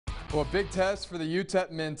Well, big test for the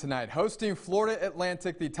UTEP men tonight. Hosting Florida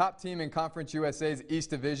Atlantic, the top team in Conference USA's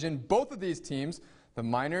East Division. Both of these teams, the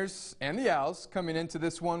Miners and the Owls, coming into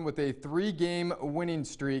this one with a 3-game winning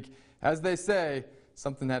streak. As they say,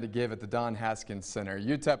 something had to give at the Don Haskins Center.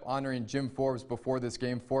 UTEP honoring Jim Forbes before this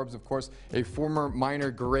game. Forbes, of course, a former Miner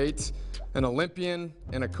great, an Olympian,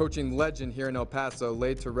 and a coaching legend here in El Paso,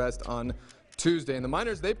 laid to rest on Tuesday. And the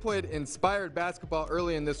Miners, they played inspired basketball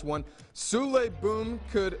early in this one. Sule Boom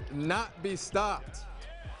could not be stopped.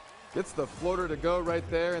 Gets the floater to go right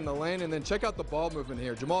there in the lane, and then check out the ball movement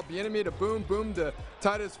here. Jamal Bienemy to Boom, Boom to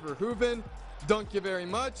Titus Verhoeven. Don't you very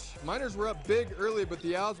much. Miners were up big early, but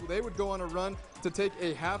the Owls, they would go on a run to take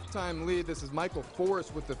a halftime lead. This is Michael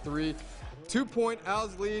Forrest with the 3. 2-point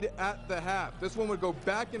Owls lead at the half. This one would go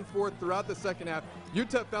back and forth throughout the second half.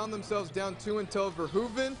 UTEP found themselves down 2 until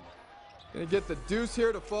Verhoeven gonna get the deuce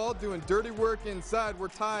here to fall, doing dirty work inside. We're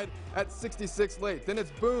tied at 66 late. Then it's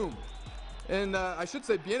Boom. And I should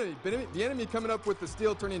say Bienemy coming up with the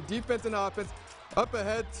steal, turning defense into offense. Up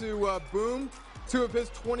ahead to Boom. 2 of his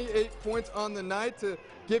 28 points on the night to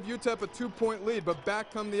give UTEP a 2-point lead. But back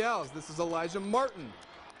come the Owls. This is Elijah Martin.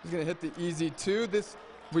 He's gonna hit the easy 2. This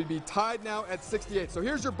would be tied now at 68. So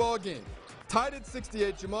here's your ball game. Tied at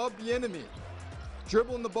 68, Jamal Bienemy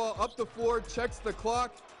dribbling the ball up the floor, checks the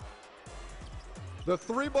clock. The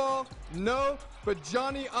 3-ball, no, but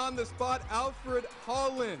Johnny on the spot, Alfred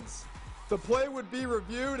Hollins. The play would be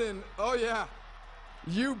reviewed, and oh yeah,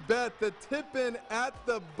 you bet, the tip-in at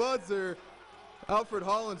the buzzer. Alfred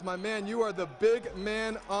Hollins, my man, you are the big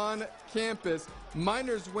man on campus.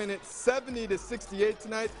 Miners win it 70-68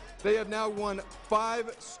 tonight. They have now won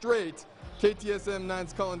 5 straight. KTSM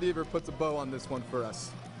 9's Colin Deaver puts a bow on this one for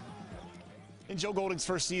us. In Joe Golding's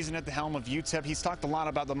first season at the helm of UTEP, he's talked a lot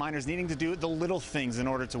about the Miners needing to do the little things in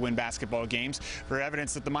order to win basketball games. For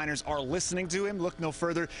evidence that the Miners are listening to him, look no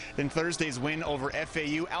further than Thursday's win over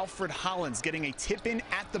FAU. Alfred Hollins getting a tip-in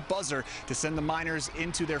at the buzzer to send the Miners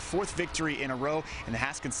into their 4th victory in a row, and the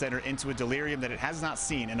Haskins Center into a delirium that it has not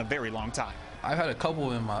seen in a very long time. I've had a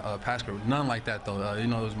couple in my past career, none like that though. You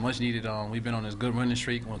know, it was much needed. We've been on this good winning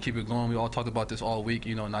streak. We'll keep it going. We all talked about this all week.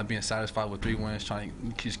 You know, not being satisfied with 3 wins, trying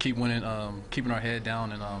to just keep winning, keeping our head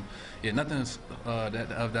down, and yeah, nothing's of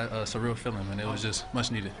that surreal feeling, man. It was just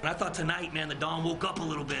much needed. And I thought tonight, man, the Dawn woke up a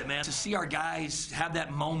little bit, man. To see our guys have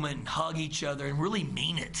that moment, hug each other, and really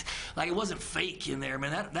mean it. Like it wasn't fake in there,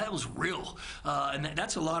 man. That was real, and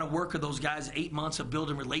that's a lot of work of those guys. 8 months of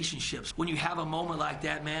building relationships. When you have a moment like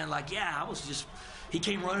that, man, like yeah, he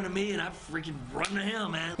came running to me, and I freaking run to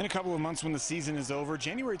him, man. In a couple of months when the season is over,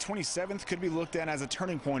 January 27th could be looked at as a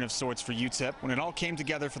turning point of sorts for UTEP. When it all came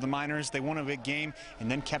together for the Miners, they won a big game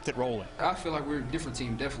and then kept it rolling. I feel like we're a different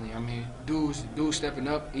team, definitely. I mean, dudes stepping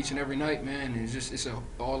up each and every night, man. It's an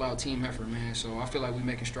all-out team effort, man. So I feel like we're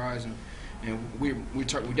making strides, and we're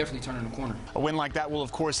definitely turning the corner. A win like that will,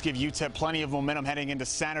 of course, give UTEP plenty of momentum heading into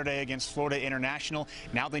Saturday against Florida International.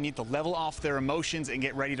 Now they need to level off their emotions and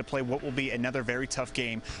get ready to play what will be another very tough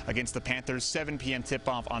game against the Panthers. 7 p.m.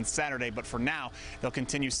 tip-off on Saturday. But for now, they'll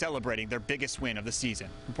continue celebrating their biggest win of the season.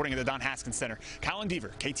 Reporting at the Don Haskins Center, Colin Deaver,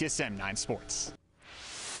 KTSM 9 Sports.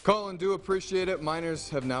 Colin, do appreciate it. Miners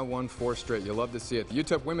have now won 4 straight. You'll love to see it. The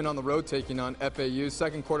UTEP women on the road taking on FAU.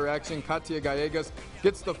 Second quarter action. Katia Gallegos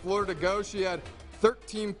gets the floor to go. She had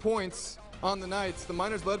 13 points on the night. The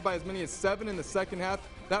Miners led by as many as 7 in the second half.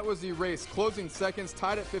 That was erased. Closing seconds,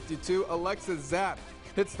 tied at 52. Alexa Zapp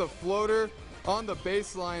hits the floater on the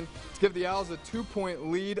baseline to give the Owls a 2-point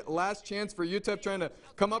lead. Last chance for UTEP trying to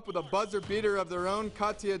come up with a buzzer beater of their own.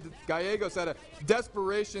 Katia Gallegos had a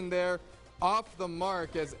desperation there. Off the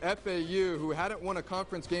mark as FAU, who hadn't won a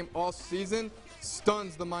conference game all season,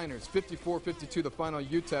 stuns the Miners. 54-52 the final.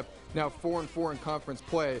 UTEP now 4-4 in conference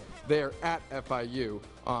play there at FIU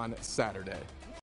on Saturday.